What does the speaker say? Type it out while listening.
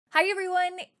Hi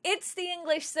everyone, it's the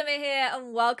English Simmer here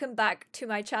and welcome back to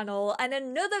my channel and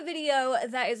another video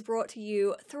that is brought to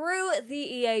you through the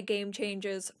EA Game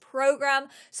Changers program.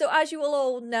 So as you will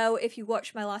all know if you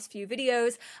watched my last few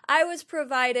videos, I was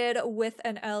provided with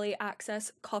an early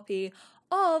access copy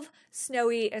of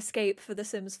Snowy Escape for The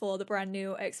Sims 4, the brand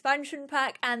new expansion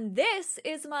pack, and this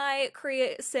is my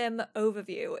Create a Sim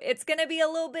overview. It's gonna be a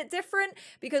little bit different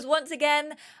because once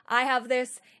again, I have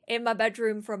this in my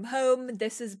bedroom from home.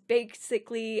 This is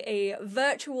basically a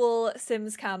virtual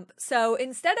Sims camp. So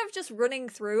instead of just running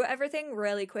through everything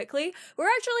really quickly, we're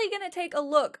actually gonna take a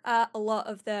look at a lot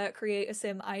of the Create a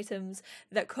Sim items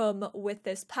that come with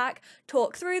this pack,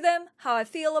 talk through them, how I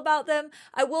feel about them.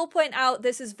 I will point out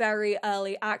this is very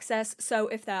early access, so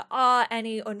if there are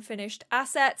any unfinished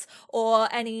assets or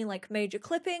any like major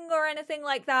clipping or anything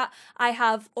like that, I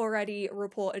have already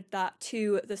reported that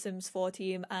to the Sims 4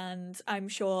 team, and I'm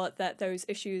sure that those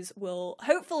issues will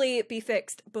hopefully be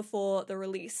fixed before the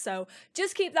release. So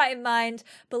just keep that in mind,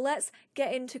 but let's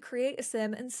get into Create a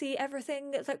Sim and see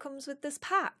everything that comes with this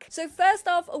pack. So first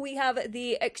off, we have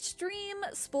the Extreme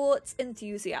Sports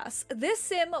Enthusiast. This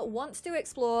sim wants to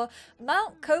explore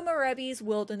Mount Komorebi's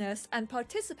wilderness and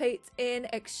participate in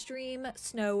extreme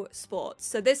snow sports.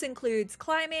 So this includes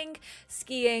climbing,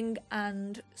 skiing,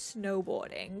 and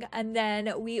snowboarding. And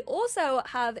then we also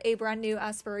have a brand new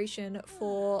aspiration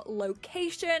for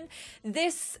location.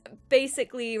 This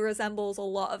basically resembles a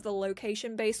lot of the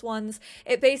location-based ones.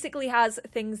 It basically has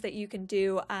things that you can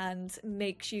do and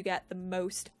makes you get the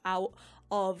most out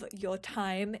of your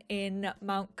time in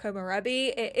Mount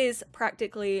Komorebi. It is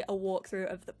practically a walkthrough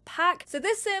of the pack. So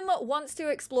this sim wants to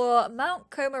explore Mount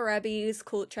Komorebi's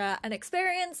culture and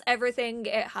experience everything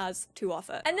it has to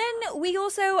offer. And then we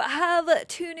also have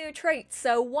two new traits.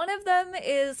 So one of them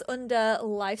is under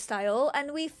lifestyle,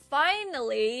 and we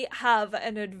finally have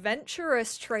an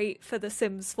adventurous trait for The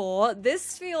Sims 4.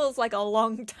 This feels like a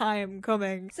long time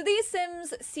coming. So these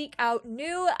sims seek out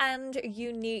new and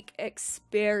unique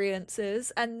experiences.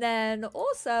 And then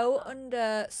also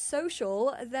under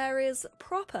social, there is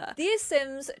proper. These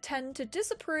sims tend to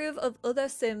disapprove of other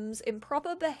sims'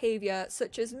 improper behavior,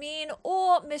 such as mean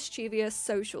or mischievous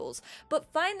socials,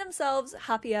 but find themselves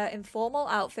happier in formal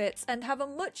outfits and have a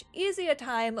much easier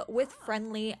time with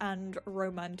friendly and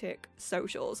romantic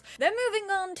socials. Then moving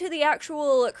on to the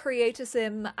actual Create a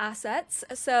Sim assets.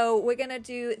 So we're gonna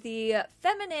do the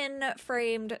feminine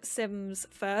framed sims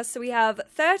first. So we have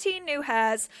 13 new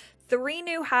hairs, 3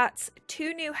 new hats,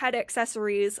 2 new head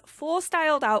accessories, 4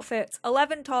 styled outfits,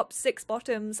 11 tops, 6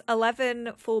 bottoms,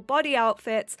 11 full body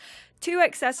outfits, 2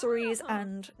 accessories,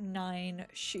 and 9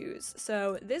 shoes.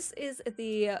 So this is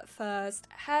the first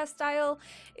hairstyle.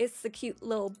 It's the cute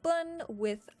little bun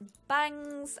with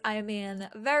bangs. I mean,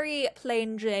 very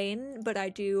plain Jane, but I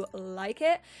do like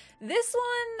it. This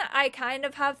one I kind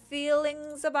of have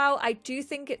feelings about. I do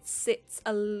think it sits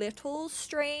a little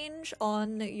strange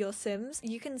on your Sims.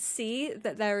 You can see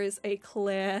that there is a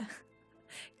clear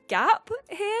gap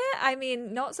here. I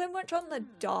mean, not so much on the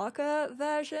darker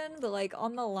version, but like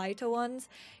on the lighter ones,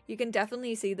 you can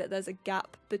definitely see that there's a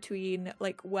gap between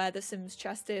like where the Sim's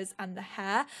chest is and the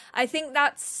hair. I think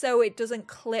that's so it doesn't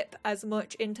clip as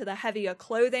much into the heavier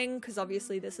clothing, because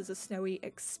obviously this is a snowy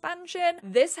expansion.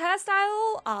 This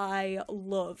hairstyle I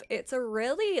love. It's a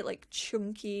really like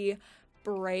chunky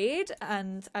braid,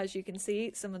 and as you can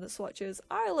see, some of the swatches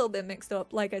are a little bit mixed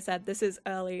up. Like I said, this is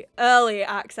early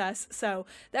access, so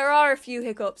there are a few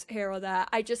hiccups here or there.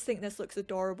 I just think this looks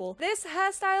adorable. This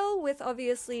hairstyle with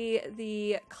obviously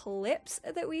the clips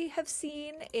that we have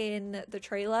seen in the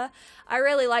trailer, I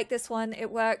really like this one. It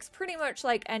works pretty much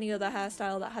like any other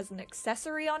hairstyle that has an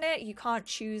accessory on it. You can't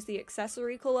choose the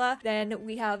accessory color. Then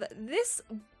we have this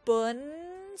bun,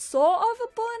 sort of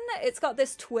a bun. It's got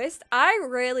this twist. I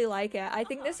really like it. I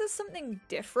think this is something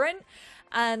different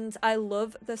and I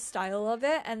love the style of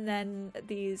it. And then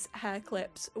these hair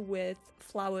clips with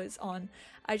flowers on.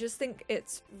 I just think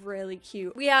it's really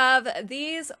cute. We have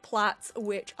these plaits,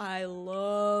 which I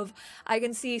love. I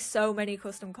can see so many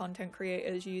custom content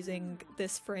creators using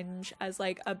this fringe as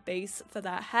like a base for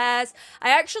their hairs.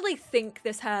 I actually think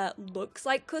this hair looks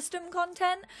like custom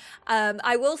content.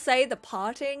 I will say the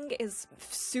parting is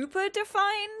super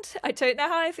defined. I don't know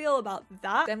how I feel about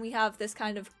that. Then we have this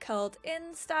kind of curled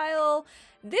in style.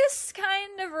 This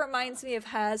kind of reminds me of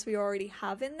hairs we already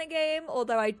have in the game,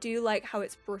 although I do like how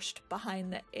it's brushed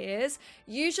behind the ears.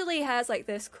 Usually hairs like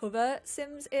this cover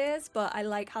Sims ears, but I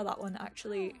like how that one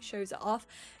actually shows it off.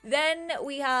 Then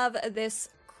we have this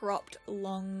cropped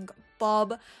long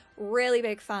bob. Really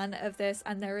big fan of this,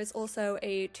 and there is also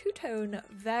a two-tone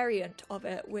variant of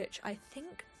it, which I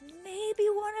think maybe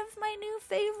one of my new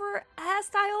favorite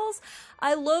hairstyles.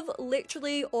 I love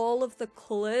literally all of the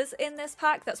colors in this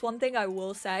pack. That's one thing I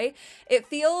will say. It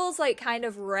feels like kind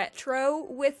of retro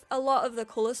with a lot of the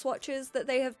color swatches that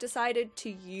they have decided to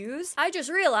use. I just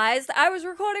realized I was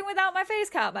recording without my face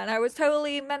cam and I was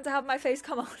totally meant to have my face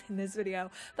come out in this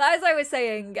video. But as I was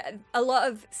saying, a lot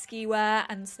of ski wear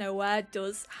and snow wear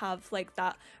does have like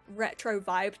that retro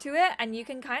vibe to it, and you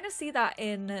can kind of see that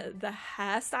in the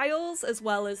hairstyles as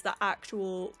well as the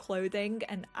actual clothing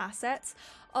and assets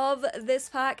of this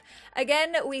pack.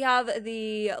 Again, we have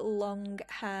the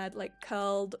long-haired, like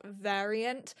curled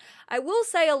variant. I will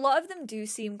say a lot of them do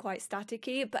seem quite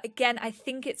staticky, but again, I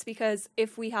think it's because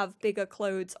if we have bigger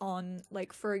clothes on,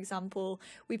 like for example,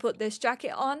 we put this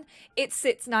jacket on, it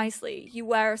sits nicely. You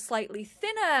wear a slightly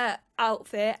thinner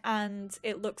outfit and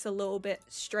it looks a little bit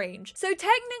strange. So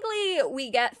technically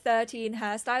we get 13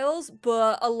 hairstyles,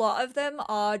 but a lot of them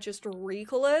are just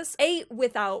recolors. 8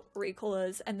 without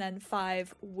recolors and then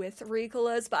 5 with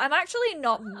recolors, but I'm actually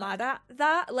not mad at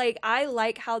that. Like, I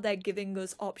like how they're giving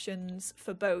us options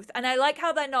for both, and I like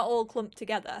how they're not all clumped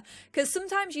together, because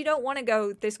sometimes you don't want to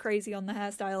go this crazy on the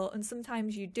hairstyle and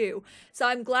sometimes you do. So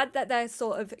I'm glad that they're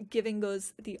sort of giving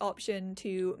us the option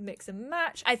to mix and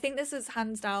match. I think this is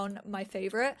hands down my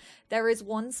favorite. There is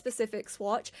one specific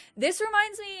swatch. This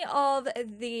reminds me of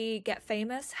the Get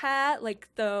Famous hair, like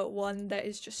the one that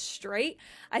is just straight.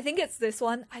 I think it's this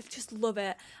one. I just love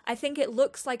it. I think it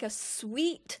looks like a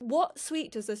sweet. What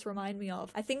sweet does this remind me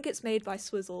of? I think it's made by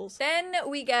Swizzles. Then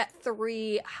we get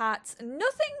 3 hats.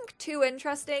 Nothing too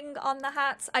interesting on the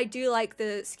hats. I do like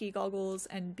the ski goggles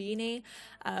and beanie.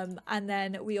 And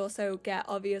then we also get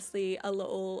obviously a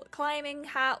little climbing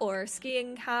hat or a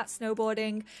skiing hat,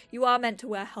 snowboarding. You are meant to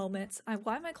wear helmets.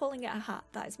 Why am I calling it a hat?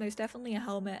 That is most definitely a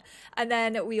helmet. And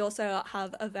then we also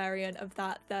have a variant of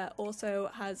that that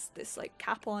also has this like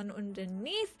cap on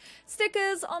underneath,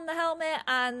 stickers on the helmet,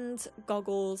 and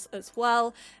goggles as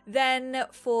well. Then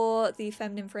for the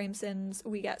feminine frame sims,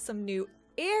 we get some new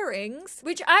earrings,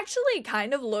 which actually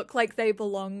kind of look like they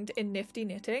belonged in Nifty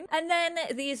Knitting. And then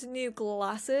these new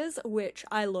glasses, which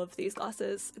I love these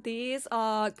glasses. These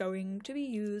are going to be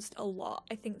used a lot.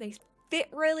 I think they fit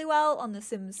really well on the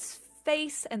Sims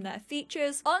face and their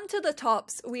features. Onto the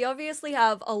tops, we obviously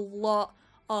have a lot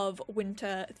of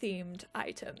winter themed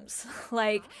items.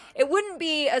 Like, it wouldn't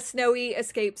be a snowy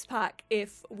escapes pack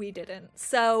if we didn't.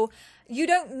 So you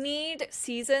don't need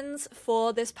seasons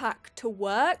for this pack to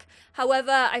work.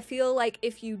 However, I feel like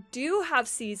if you do have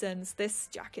seasons, this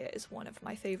jacket is one of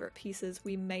my favorite pieces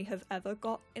we may have ever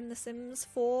got in The Sims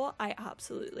 4. I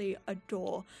absolutely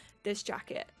adore this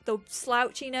jacket. The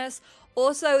slouchiness,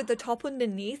 also the top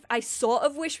underneath. I sort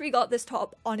of wish we got this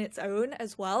top on its own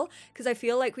as well, because I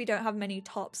feel like we don't have many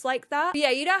tops like that. But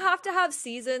yeah, you don't have to have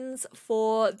seasons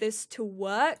for this to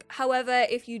work. However,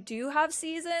 if you do have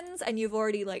seasons and you've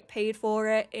already like paid for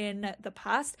it in the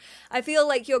past, I feel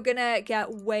like you're gonna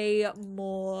get way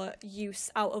more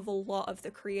use out of a lot of the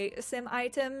Creator Sim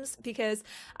items, because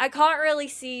I can't really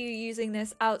see you using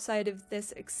this outside of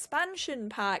this expansion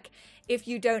pack if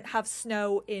you don't have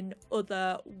snow in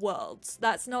other worlds.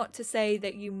 That's not to say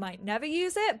that you might never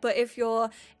use it, but if you're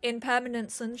in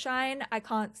permanent sunshine, I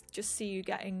can't just see you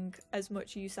getting as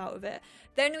much use out of it.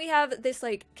 Then we have this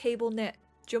like cable knit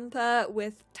jumper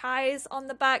with ties on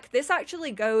the back. This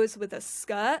actually goes with a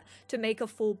skirt to make a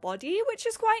full body, which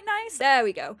is quite nice. There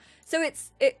we go. So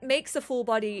it makes a full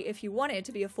body if you want it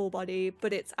to be a full body,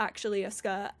 but it's actually a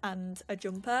skirt and a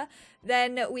jumper.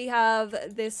 Then we have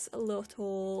this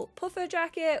little puffer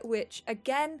jacket, which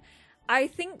again, I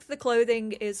think the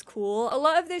clothing is cool. A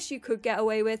lot of this you could get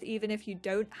away with even if you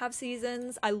don't have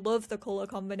seasons. I love the color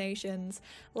combinations.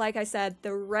 Like I said,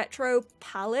 the retro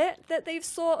palette that they've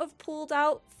sort of pulled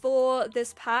out for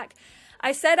this pack.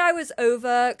 I said I was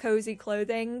over cozy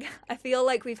clothing. I feel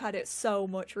like we've had it so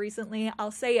much recently.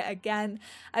 I'll say it again.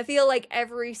 I feel like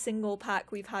every single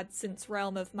pack we've had since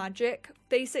Realm of Magic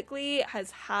basically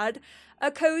has had a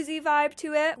cozy vibe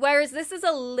to it, whereas this is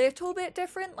a little bit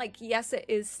different. Like, yes, it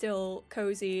is still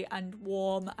cozy and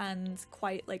warm and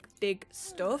quite like big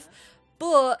stuff,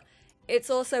 but it's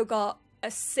also got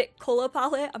a sick color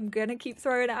palette. I'm gonna keep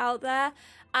throwing it out there,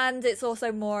 and it's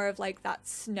also more of like that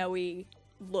snowy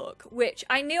look, which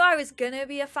I knew I was gonna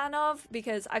be a fan of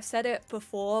because I've said it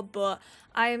before, but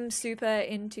I'm super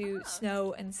into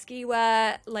snow and ski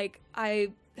wear. Like,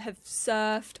 I have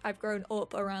surfed, I've grown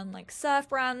up around like surf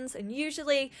brands, and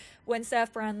usually when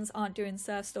surf brands aren't doing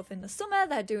surf stuff in the summer,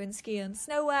 they're doing ski and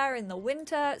snow wear in the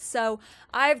winter. So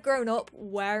I've grown up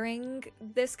wearing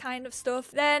this kind of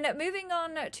stuff. Then moving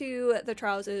on to the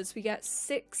trousers, we get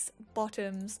 6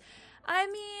 bottoms. I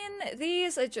mean,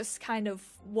 these are just kind of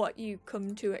what you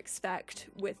come to expect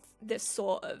with this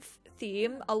sort of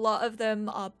theme. A lot of them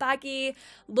are baggy,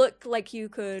 look like you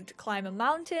could climb a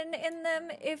mountain in them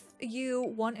if you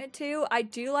wanted to. I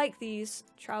do like these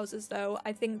trousers though.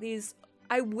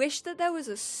 I wish that there was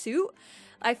a suit.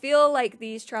 I feel like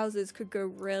these trousers could go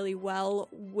really well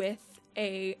with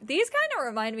these kind of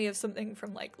remind me of something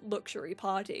from like Luxury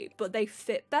Party, but they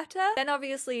fit better. Then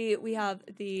obviously we have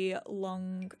the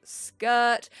long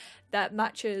skirt that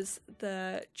matches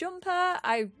the jumper.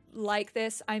 I like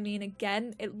this. I mean,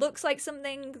 again, it looks like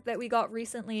something that we got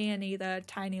recently in either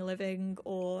Tiny Living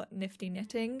or Nifty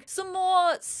Knitting. Some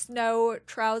more snow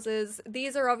trousers.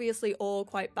 These are obviously all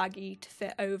quite baggy to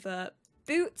fit over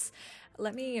boots.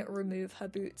 Let me remove her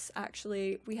boots,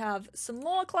 actually. We have some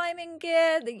more climbing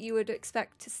gear that you would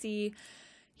expect to see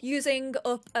using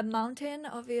up a mountain.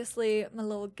 Obviously, my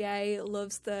little gay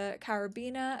loves the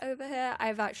carabiner over here.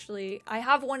 I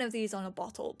have one of these on a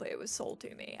bottle, but it was sold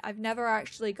to me. I've never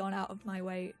actually gone out of my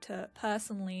way to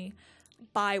personally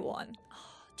buy one.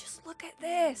 Oh, just look at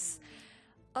this.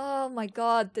 Oh my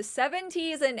god, the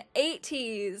 70s and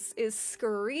 80s is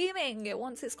screaming. It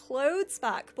wants its clothes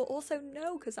back, but also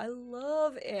no, because I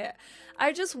love it.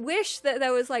 I just wish that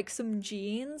there was like some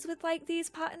jeans with like these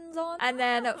patterns on. And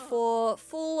then for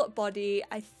full body,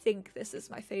 I think this is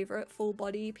my favorite full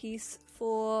body piece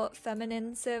for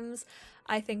feminine Sims.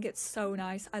 I think it's so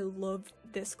nice. I love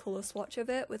this color swatch of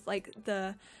it with like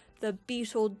the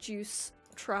Beetlejuice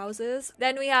trousers.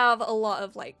 Then we have a lot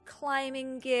of like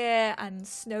climbing gear and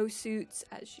snowsuits,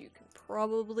 as you can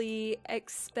probably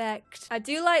expect. I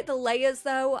do like the layers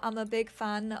though. I'm a big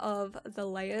fan of the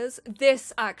layers.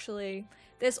 This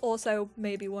also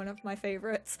may be one of my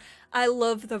favorites. I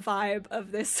love the vibe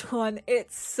of this one.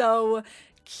 It's so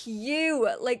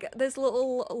cute. Like this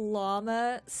little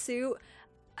llama suit,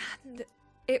 and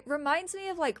it reminds me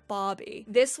of like Barbie.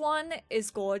 This one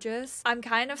is gorgeous. I'm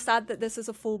kind of sad that this is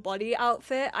a full body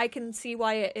outfit. I can see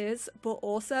why it is, but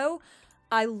also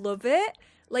I love it.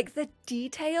 Like the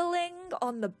detailing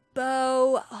on the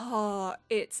bow, oh,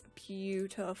 it's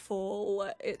beautiful.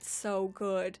 It's so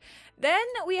good. Then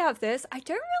we have this. I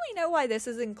don't really know why this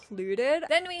is included.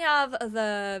 Then we have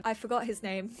I forgot his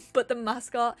name, but the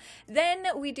mascot. Then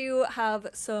we do have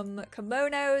some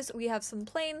kimonos. We have some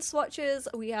plain swatches.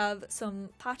 We have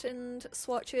some patterned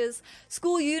swatches.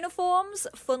 School uniforms.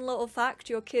 Fun little fact,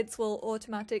 your kids will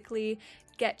automatically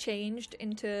get changed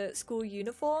into school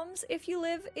uniforms if you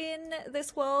live in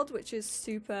this world, which is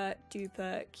super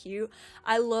duper cute.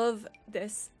 I love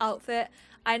this outfit.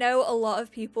 I know a lot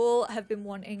of people have been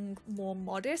wanting more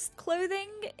modest clothing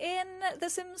in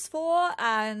The Sims 4,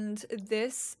 and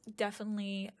this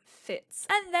definitely fits.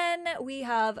 And then we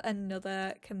have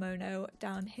another kimono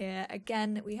down here.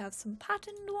 Again, we have some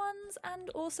patterned ones and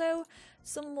also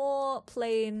some more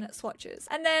plain swatches.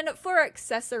 And then for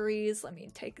accessories, let me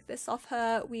take this off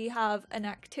her. We have an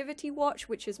activity watch,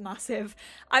 which is massive.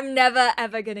 I'm never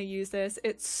ever gonna use this.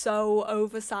 It's so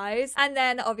oversized. And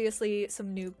then obviously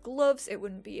some new gloves. It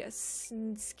wouldn't be a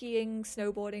skiing,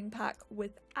 snowboarding pack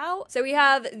without. So we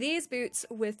have these boots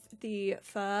with the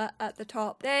fur at the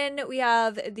top. Then we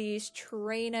have these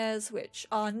trainers, which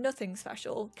are nothing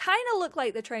special. Kind of look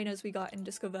like the trainers we got in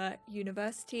Discover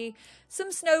University.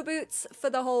 Some snow boots for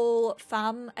the whole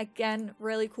fam. Again,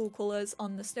 really cool colors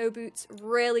on the snow boots.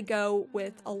 Really go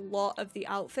with a lot of the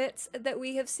outfits that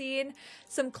we have seen.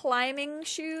 Some climbing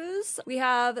shoes. We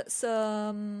have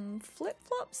some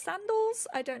flip-flop sandals.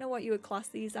 I don't know what you would class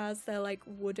these as. They're like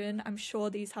wooden. I'm sure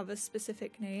these have a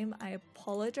specific name. I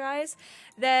apologize.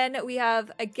 Then we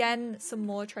have, again, some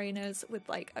more trainers with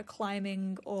like a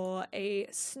climbing or a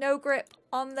snow grip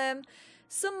on them.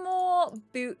 Some more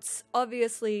boots,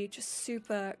 obviously just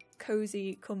super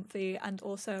cozy, comfy, and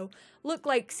also look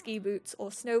like ski boots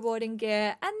or snowboarding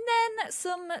gear. And then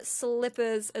some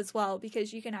slippers as well,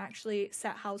 because you can actually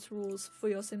set house rules for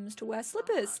your Sims to wear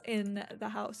slippers in the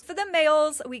house. For the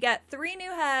males, we get 3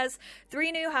 new hairs,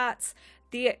 3 new hats,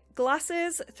 the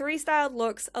glasses, 3 styled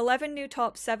looks, 11 new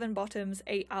tops, 7 bottoms,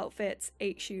 8 outfits,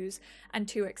 8 shoes, and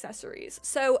 2 accessories.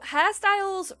 So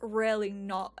hairstyles, really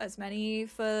not as many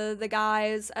for the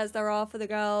guys as there are for the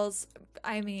girls.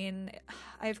 I mean,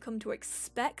 I've come to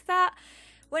expect that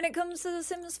when it comes to The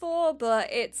Sims 4,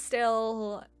 but it's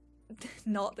still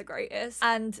not the greatest.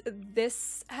 And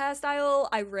this hairstyle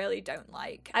I really don't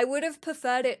like. I would have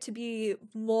preferred it to be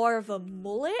more of a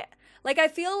mullet. Like, I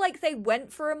feel like they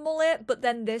went for a mullet, but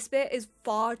then this bit is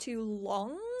far too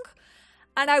long.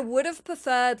 And I would have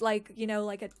preferred, like, you know,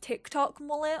 like a TikTok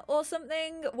mullet or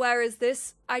something. Whereas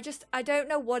this, I don't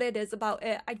know what it is about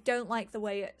it. I don't like the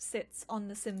way it sits on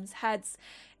the Sims' heads.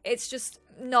 it's just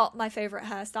not my favorite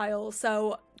hairstyle.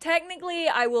 So technically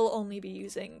I will only be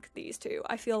using these two.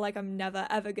 I feel like I'm never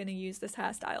ever gonna use this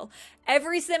hairstyle.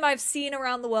 Every sim I've seen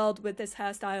around the world with this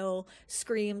hairstyle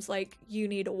screams like you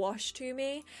need a wash to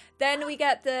me. Then we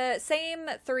get the same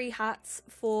 3 hats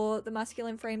for the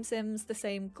masculine frame sims, the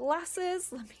same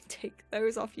glasses. Let me take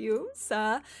those off you,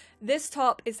 sir. This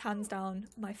top is hands down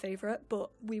my favorite, but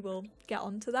we will get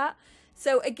onto that.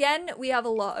 So again, we have a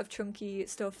lot of chunky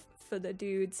stuff for the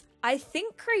dudes. I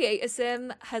think Create a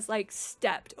Sim has like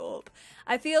stepped up.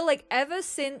 I feel like ever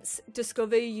since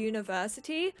Discover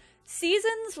University,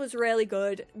 Seasons was really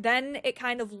good, then it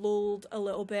kind of lulled a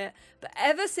little bit, but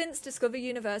ever since Discover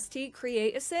University,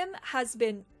 Create a Sim has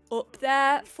been up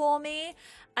there for me,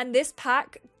 and this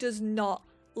pack does not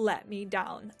let me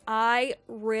down. I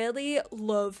really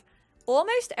love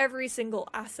almost every single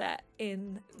asset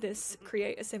in this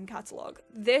Create a Sim catalog.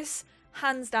 This,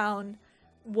 hands down,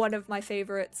 one of my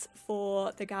favorites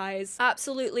for the guys.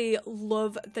 Absolutely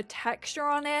love the texture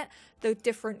on it, the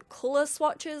different color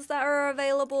swatches that are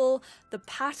available, the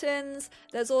patterns.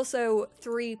 There's also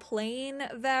 3 plain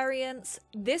variants.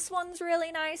 This one's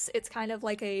really nice. It's kind of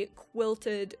like a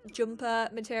quilted jumper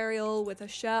material with a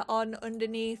shirt on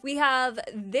underneath. We have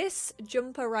this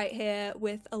jumper right here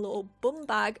with a little bum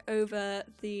bag over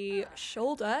the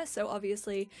shoulder. So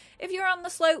obviously if you're on the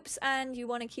slopes and you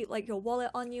want to keep like your wallet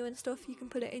on you and stuff, you can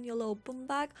put it in your little bum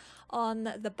bag on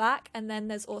the back. And then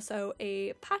there's also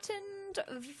a patterned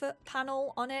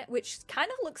panel on it, which kind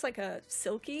of looks like a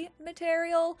silky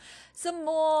material. Some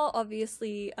more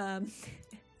obviously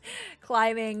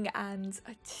climbing, and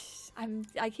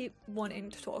I keep wanting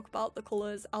to talk about the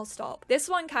colors. I'll stop. This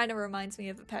one kind of reminds me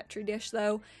of a petri dish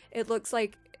though. It looks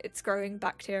like it's growing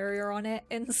bacteria on it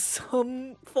in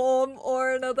some form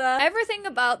or another. Everything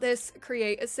about this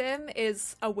Create a Sim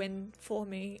is a win for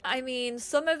me. I mean,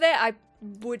 some of it I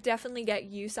would definitely get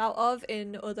use out of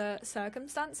in other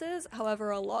circumstances. However,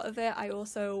 a lot of it I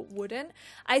also wouldn't.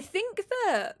 I think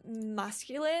the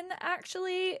masculine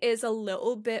actually is a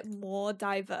little bit more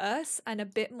diverse and a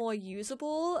bit more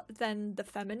usable than the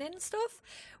feminine stuff,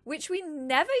 which we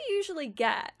never usually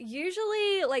get.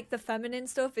 Usually, like, the feminine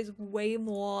stuff is way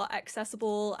more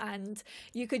accessible and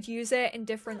you could use it in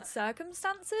different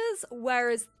circumstances,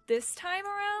 whereas this time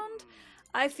around,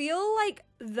 I feel like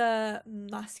the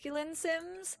masculine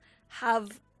sims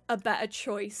have a better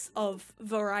choice of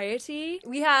variety.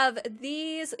 We have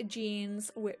these jeans,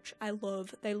 which I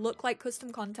love. They look like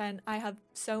custom content. I have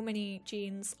so many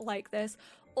jeans like this.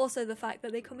 Also, the fact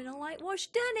that they come in a light wash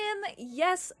denim.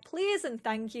 Yes, please and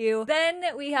thank you.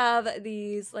 Then we have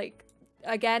these, like,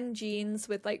 again, jeans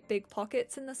with like big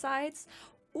pockets in the sides.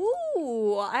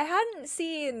 Ooh, I hadn't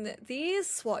seen these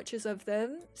swatches of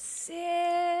them.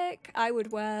 Sick. I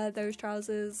would wear those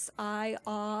trousers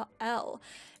IRL.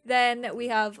 Then we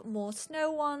have more snow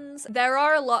ones. There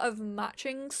are a lot of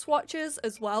matching swatches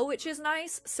as well, which is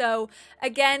nice. So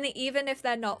again, even if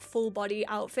they're not full body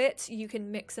outfits, you can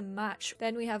mix and match.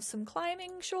 Then we have some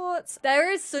climbing shorts.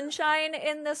 There is sunshine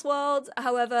in this world.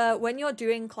 However, when you're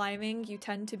doing climbing, you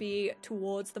tend to be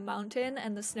towards the mountain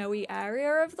and the snowy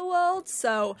area of the world.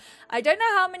 So I don't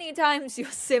know how many times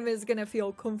your sim is gonna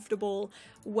feel comfortable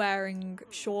wearing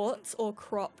shorts or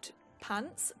cropped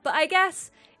pants, but I guess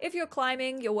if you're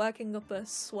climbing, you're working up a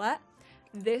sweat,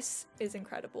 this is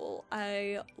incredible.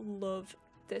 I love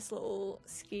this little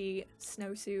ski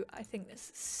snowsuit. I think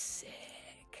this is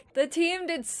sick. The team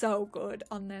did so good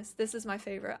on this. This is my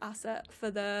favorite asset for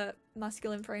the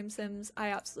masculine frame sims. I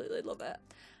absolutely love it.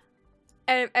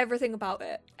 Everything about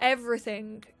it.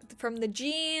 Everything from the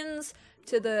jeans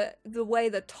to the way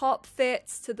the top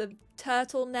fits to the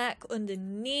turtleneck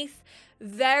underneath.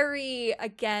 Very,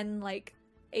 again, like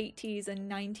 80s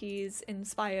and 90s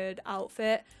inspired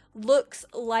outfit. Looks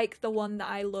like the one that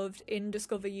I loved in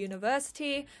Discover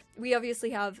University. We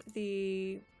obviously have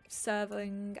the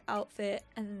serving outfit,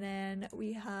 and then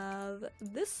we have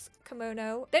this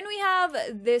kimono. Then we have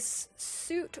this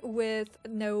suit with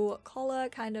no collar,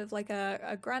 kind of like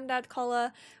a granddad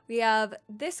collar. We have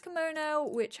this kimono,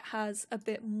 which has a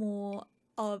bit more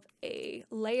of a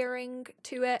layering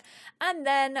to it, and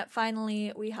then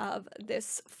finally we have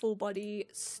this full body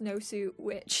snowsuit,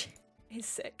 which is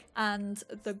sick, and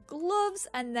the gloves.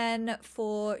 And then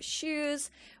for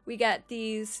shoes, we get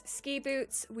these ski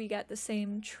boots. We get the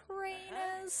same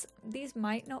trainers. These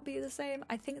might not be the same.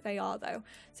 I think they are though.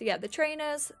 So yeah, the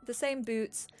trainers, the same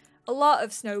boots, a lot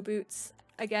of snow boots,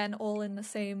 again all in the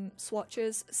same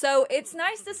swatches. So it's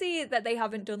nice to see that they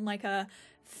haven't done like a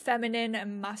feminine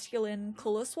and masculine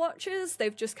color swatches.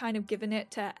 They've just kind of given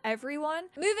it to everyone.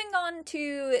 Moving on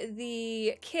to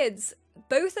the kids,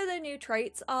 both of the new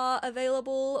traits are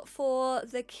available for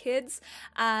the kids,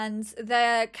 and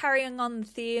they're carrying on the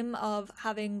theme of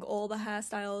having all the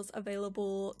hairstyles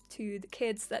available to the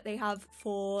kids that they have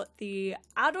for the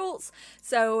adults.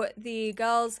 So the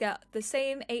girls get the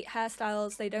same 8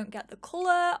 hairstyles. They don't get the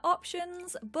color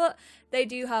options, but they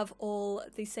do have all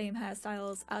the same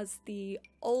hairstyles as the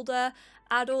older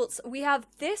adults. We have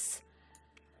this.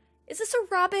 Is this a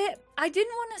rabbit? I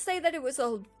didn't want to say that it was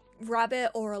a rabbit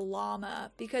or a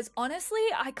llama because honestly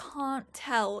I can't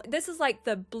tell. This is like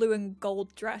the blue and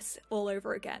gold dress all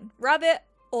over again. Rabbit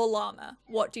or llama?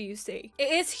 What do you see? It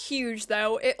is huge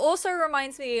though. It also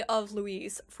reminds me of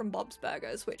Louise from Bob's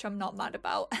Burgers, which I'm not mad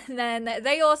about. And then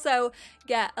they also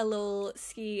get a little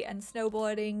ski and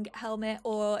snowboarding helmet,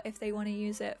 or if they want to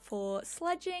use it for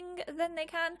sledging, then they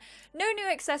can. No new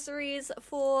accessories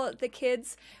for the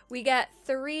kids. We get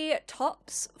 3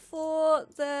 tops for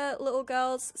the little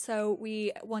girls. So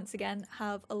we once again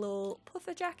have a little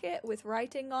puffer jacket with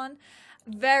writing on.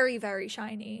 Very, very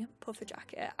shiny puffer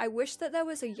jacket. I wish that there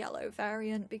was a yellow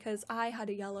variant because I had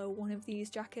a yellow one of these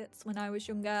jackets when I was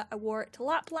younger. I wore it to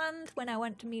Lapland when I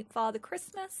went to meet Father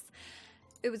Christmas.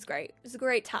 It was great. It was a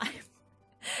great time.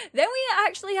 Then we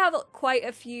actually have quite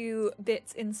a few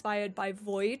bits inspired by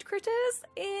void critters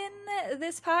in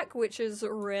this pack, which is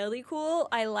really cool.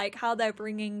 I like how they're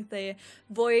bringing the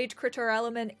void critter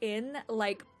element in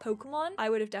like Pokemon. I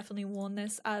would have definitely worn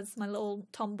this as my little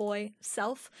tomboy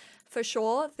self for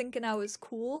sure, thinking I was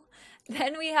cool.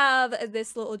 Then we have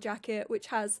this little jacket which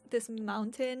has this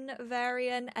mountain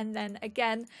variant, and then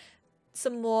again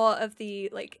some more of the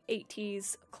like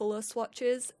 80s color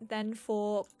swatches. Then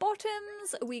for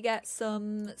bottoms we get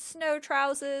some snow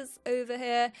trousers over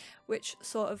here which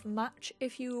sort of match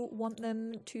if you want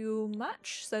them to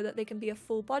match so that they can be a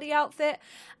full body outfit.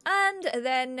 And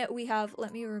then we have,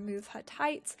 let me remove her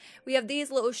tights, we have these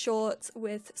little shorts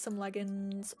with some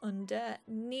leggings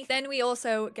underneath. Then we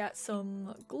also get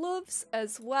some gloves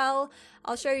as well.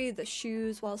 I'll show you the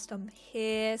shoes whilst I'm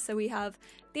here. So we have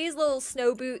these little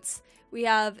snow boots. We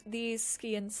have these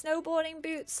ski and snowboarding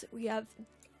boots. We have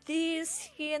these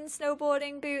ski and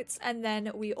snowboarding boots. And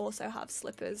then we also have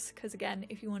slippers because again,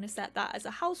 if you want to set that as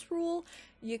a house rule,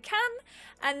 you can.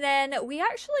 And then we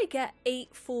actually get 8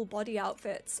 full body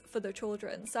outfits for the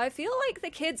children. So I feel like the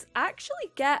kids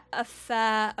actually get a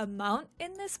fair amount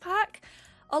in this pack.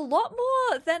 A lot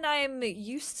more than I'm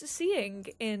used to seeing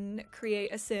in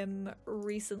Create a Sim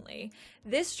recently.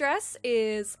 This dress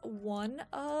is one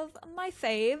of my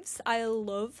faves. I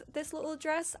love this little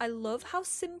dress. I love how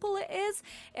simple it is.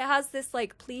 It has this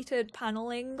like pleated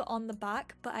paneling on the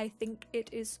back, but I think it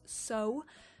is so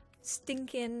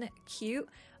stinking cute.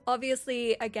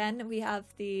 Obviously, again, we have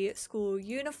the school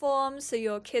uniforms, so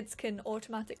your kids can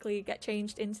automatically get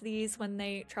changed into these when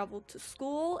they travel to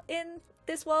school in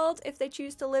this world if they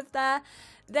choose to live there.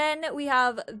 Then we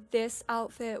have this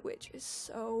outfit which is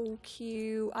so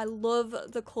cute. I love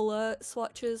the color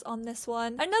swatches on this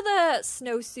one. Another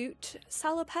snowsuit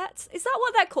salopettes. Is that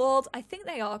what they're called? I think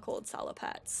they are called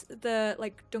salopettes, the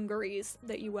like dungarees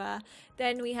that you wear.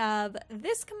 Then we have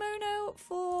this kimono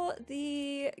for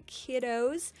the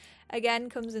kiddos. Again,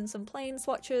 comes in some plain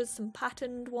swatches, some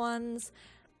patterned ones.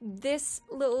 This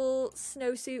little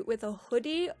snowsuit with a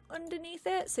hoodie underneath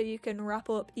it so you can wrap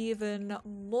up even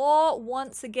more,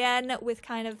 once again with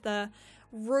kind of the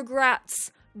Rugrats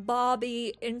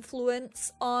Barbie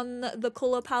influence on the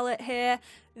color palette here.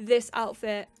 This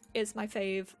outfit is my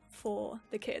fave for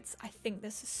the kids. I think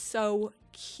this is so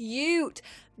cute.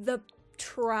 The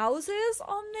trousers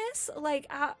on this, like,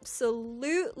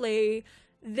 absolutely.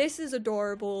 This is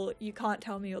adorable. You can't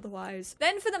tell me otherwise.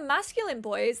 Then for the masculine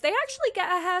boys, they actually get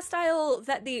a hairstyle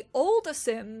that the older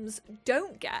Sims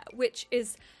don't get, which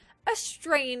is a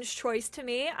strange choice to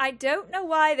me. I don't know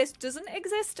why this doesn't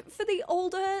exist for the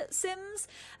older Sims.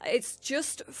 It's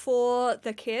just for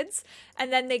the kids.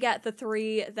 And then they get the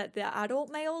 3 that the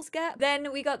adult males get.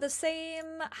 Then we got the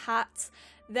same hats.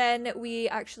 Then we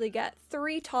actually get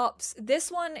 3 tops.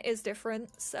 This one is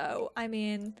different. So, I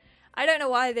mean, I don't know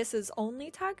why this is only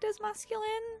tagged as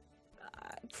masculine.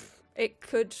 It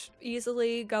could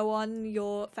easily go on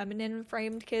your feminine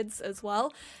framed kids as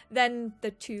well. Then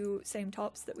the 2 same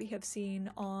tops that we have seen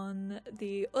on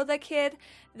the other kid.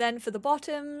 Then for the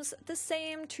bottoms, the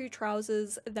same 2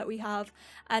 trousers that we have.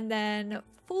 And then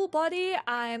full body,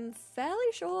 I'm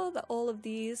fairly sure that all of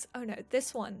these... Oh no,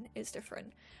 this one is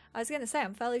different. I was going to say,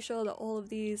 I'm fairly sure that all of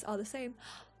these are the same.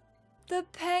 The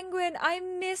penguin, I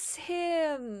miss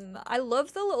him. I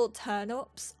love the little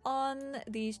turn-ups on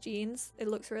these jeans. It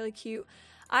looks really cute.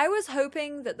 I was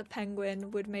hoping that the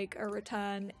penguin would make a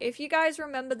return. If you guys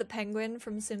remember the penguin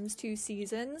from Sims 2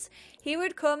 Seasons, he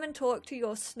would come and talk to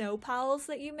your snow pals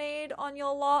that you made on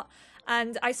your lot.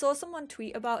 And I saw someone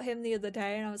tweet about him the other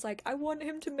day and I was like, I want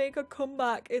him to make a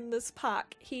comeback in this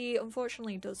pack. He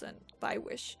unfortunately doesn't, but I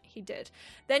wish he did.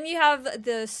 Then you have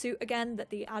the suit again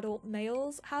that the adult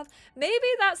males have. Maybe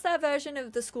that's their version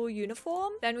of the school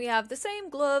uniform. Then we have the same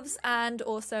gloves and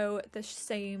also the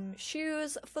same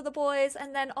shoes for the boys.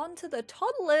 And then on to the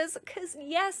toddlers, because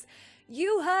yes,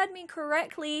 you heard me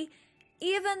correctly.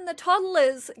 Even the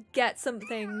toddlers get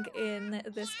something in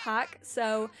this pack.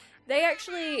 So they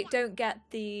actually don't get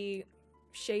the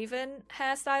shaven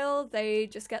hairstyle, they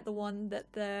just get the one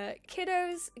that the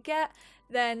kiddos get.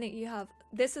 Then you have,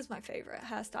 this is my favorite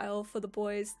hairstyle for the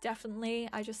boys, definitely.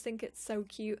 I just think it's so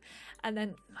cute. And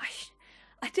then,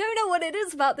 I don't know what it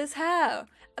is about this hair.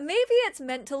 Maybe it's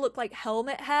meant to look like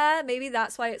helmet hair, maybe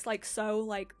that's why it's like so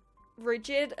like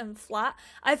rigid and flat.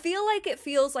 I feel like it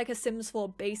feels like a Sims 4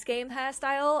 base game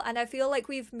hairstyle, and I feel like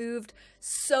we've moved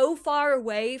so far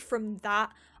away from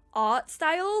that art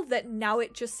style that now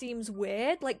it just seems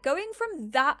weird. Like going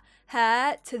from that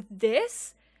hair to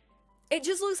this, it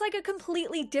just looks like a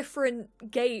completely different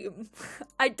game.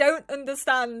 I don't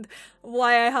understand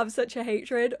why I have such a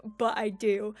hatred, but I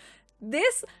do.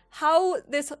 How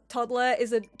this toddler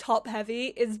is a top heavy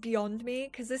is beyond me,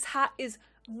 because this hat is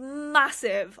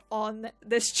massive on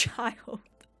this child.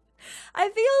 I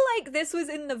feel like this was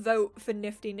in the vote for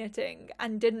Nifty Knitting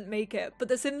and didn't make it, but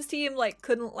the Sims team like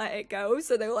couldn't let it go,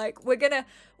 so they were like, we're gonna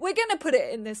put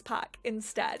it in this pack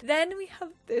instead. Then we have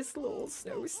this little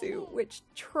snowsuit, which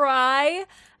try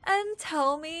and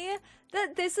tell me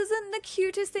that this isn't the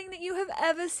cutest thing that you have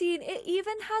ever seen. It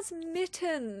even has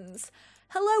mittens.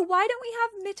 Hello, why don't we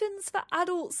have mittens for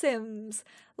adult Sims?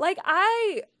 Like,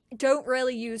 I don't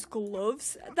really use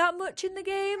gloves that much in the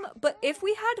game, but if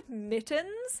we had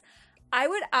mittens, I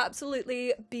would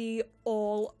absolutely be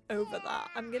all over that.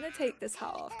 I'm gonna take this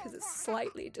hat off because it's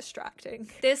slightly distracting.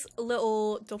 This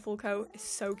little duffel coat is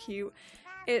so cute.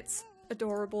 It's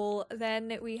adorable.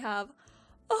 Then we have,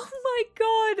 oh my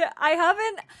god,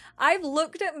 I've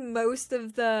looked at most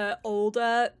of the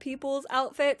older people's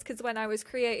outfits because when I was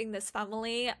creating this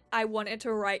family, I wanted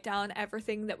to write down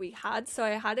everything that we had, so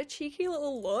I had a cheeky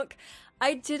little look.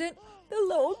 The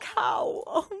little cow,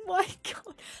 oh my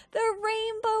god, the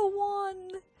rainbow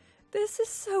one. This is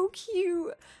so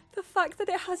cute. The fact that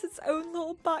it has its own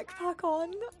little backpack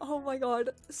on, oh my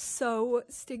god, so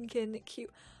stinking cute.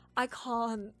 I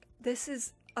can't, this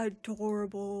is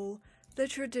adorable. The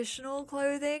traditional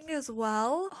clothing as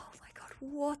well. Oh my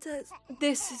god,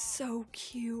 this is so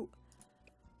cute.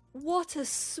 What a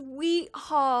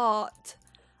sweetheart.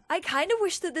 I kind of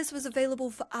wish that this was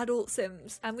available for adult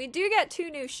Sims. And we do get 2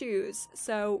 new shoes.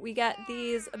 So we get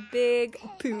these big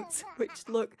boots, which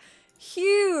look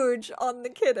huge on the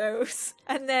kiddos.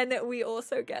 And then we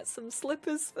also get some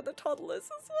slippers for the toddlers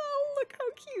as well. Look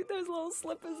how cute those little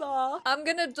slippers are. I'm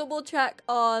gonna double check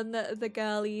on the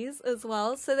girlies as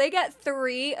well. So they get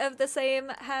 3 of the same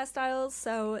hairstyles.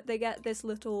 So they get this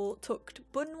little tucked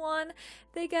bun one,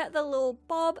 they get the little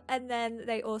bob, and then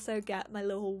they also get my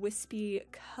little wispy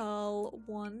curl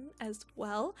one as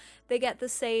well. They get the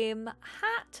same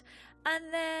hat,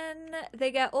 and then they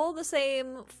get all the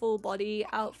same full body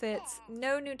outfits,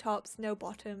 no new tops, no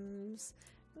bottoms,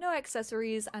 no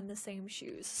accessories, and the same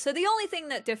shoes. So the only thing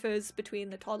that differs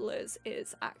between the toddlers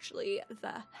is actually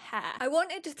the hair. I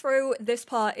wanted to throw this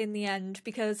part in the end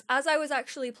because as I was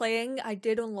actually playing, I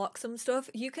did unlock some stuff.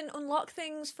 You can unlock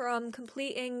things from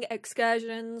completing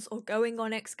excursions or going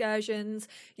on excursions.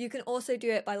 You can also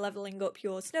do it by leveling up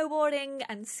your snowboarding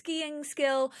and skiing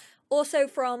skill. Also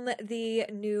from the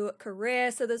new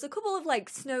career. So there's a couple of like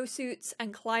snowsuits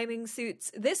and climbing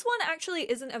suits. This one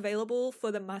actually isn't available for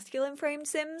the masculine frame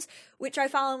Sims, which I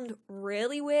found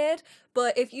really weird.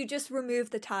 But if you just remove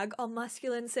the tag on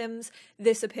masculine Sims,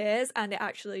 this appears and it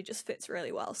actually just fits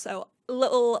really well. So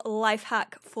little life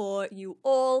hack for you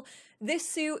all. This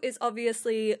suit is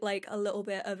obviously like a little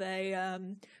bit of a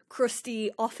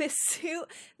crusty office suit.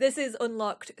 This is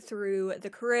unlocked through the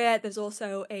career. There's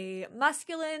also a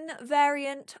masculine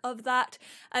variant of that,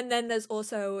 and then there's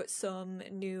also some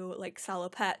new like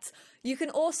salopettes. You can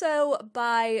also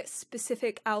buy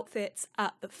specific outfits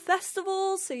at the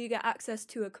festival, so you get access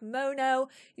to a kimono know,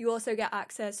 you also get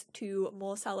access to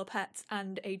more seller pets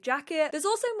and a jacket.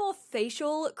 There's also more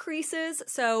facial creases,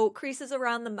 so creases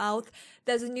around the mouth.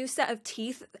 There's a new set of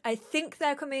teeth. I think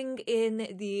they're coming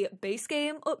in the base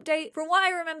game update. From what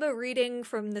I remember reading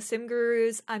from the Sim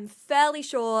Gurus, I'm fairly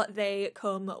sure they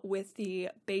come with the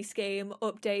base game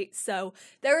update, so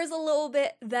there is a little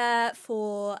bit there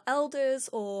for elders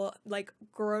or like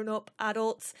grown-up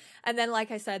adults. And then,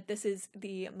 like I said, this is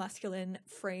the masculine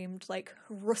framed like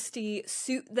rusty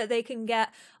suit that they can get.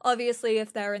 Obviously,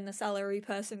 if they're in the salary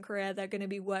person career, they're going to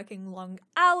be working long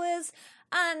hours.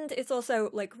 And it's also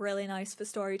like really nice for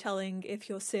storytelling if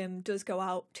your sim does go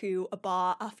out to a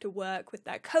bar after work with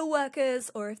their co-workers,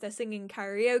 or if they're singing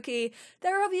karaoke,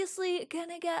 they're obviously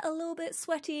gonna get a little bit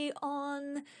sweaty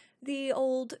on the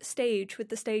old stage with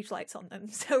the stage lights on them.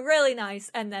 So really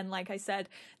nice. And then, like I said,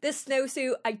 this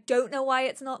snowsuit, I don't know why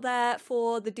it's not there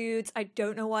for the dudes. I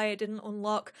don't know why it didn't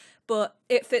unlock, but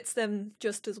it fits them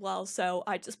just as well, so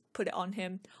I just put it on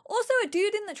him. Also, a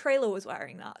dude in the trailer was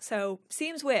wearing that, so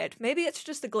seems weird. Maybe it's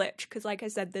just a glitch, because like I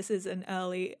said, this is an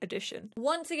early edition.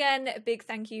 Once again, a big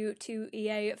thank you to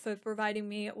EA for providing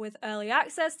me with early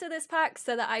access to this pack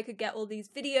so that I could get all these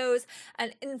videos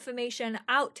and information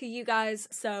out to you guys,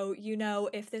 so you know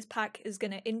if this pack is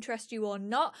going to interest you or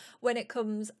not when it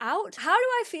comes out. How do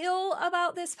I feel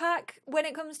about this pack when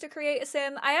it comes to Create a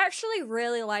Sim? I actually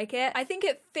really like it. I think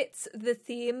it fits the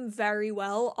theme very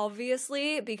well,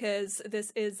 obviously, because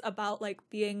this is about like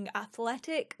being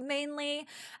athletic mainly.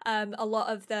 A lot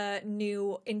of the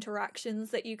new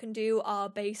interactions that you can do are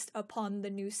based upon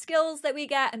the new skills that we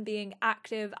get and being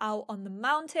active out on the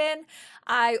mountain.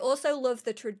 I also love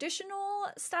the traditional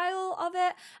style of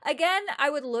it. Again,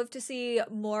 I would love to see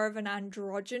more of an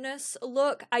androgynous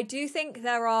look. I do think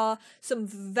there are some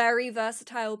very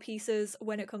versatile pieces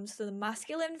when it comes to the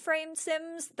masculine frame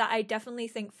sims that I definitely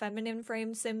think feminine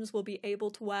frame sims will be able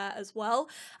to wear as well.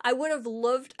 I would have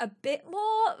loved a bit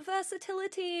more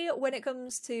versatility when it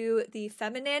comes to the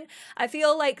feminine. I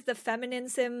feel like the feminine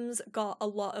sims got a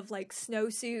lot of like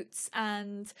snowsuits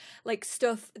and like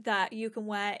stuff that you can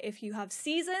wear if you have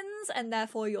seasons and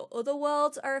therefore your other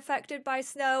worlds are affected by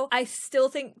snow. I still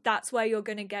think that's where you're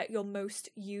going to get your most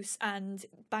use and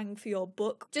bang for your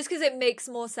buck, just because it makes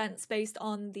more sense based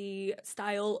on the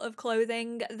style of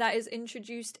clothing that is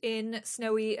introduced in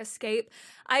Snowy Escape.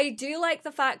 I do like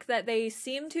the fact that they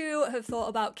seem to have thought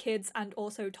about kids and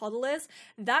also toddlers.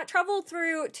 That traveled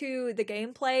through to the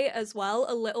gameplay as well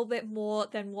a little bit more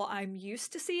than what I'm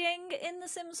used to seeing in The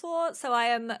Sims 4, so I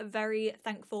am very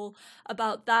thankful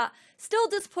about that. Still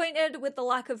disappointed with the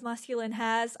lack of masculine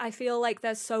hairs. I feel like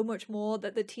there's so much more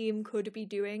that the team could be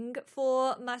doing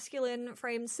for masculine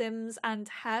frame sims and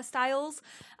hairstyles.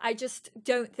 I just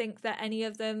don't think that any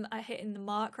of them are hitting the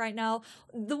mark right now.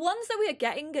 The ones that we are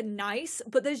getting are nice,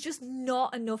 but there's just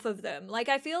not enough of them. Like,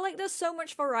 I feel like there's so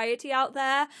much variety out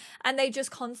there and they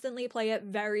just constantly play it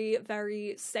very,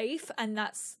 very safe, and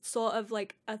that's sort of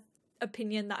like a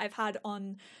opinion that I've had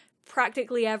on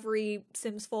practically every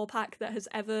Sims 4 pack that has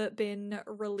ever been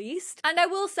released. And I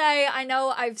will say, I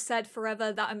know I've said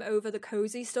forever that I'm over the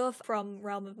cozy stuff, from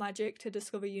Realm of Magic to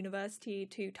Discover University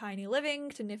to Tiny Living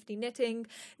to Nifty Knitting.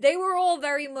 They were all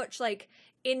very much like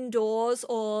indoors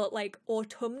or like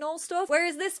autumnal stuff,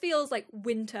 whereas this feels like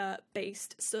winter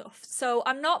based stuff. So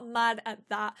I'm not mad at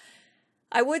that.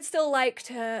 I would still like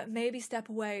to maybe step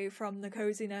away from the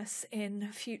coziness in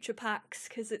future packs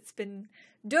because it's been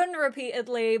done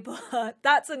repeatedly, but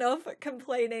that's enough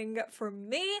complaining from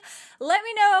me. Let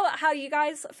me know how you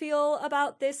guys feel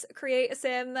about this Create a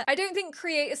Sim. I don't think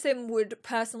Create a Sim would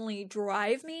personally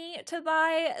drive me to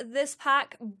buy this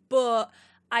pack, but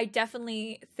I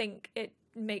definitely think it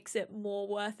makes it more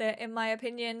worth it in my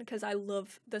opinion, because I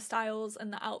love the styles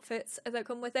and the outfits that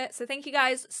come with it. So thank you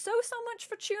guys so much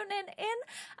for tuning in,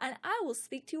 and I will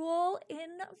speak to you all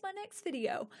in my next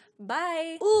video.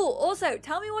 Bye. Ooh, also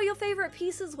tell me what your favorite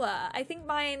pieces were. I think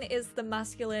mine is the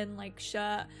masculine like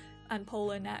shirt and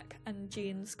polo neck and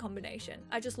jeans combination.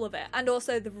 I just love it. And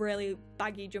also the really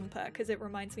baggy jumper, because it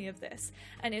reminds me of this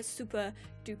and it's super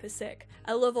duper sick.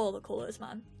 I love all the colors,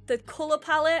 man. The color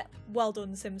palette, well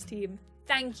done Sims team.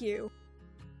 Thank you.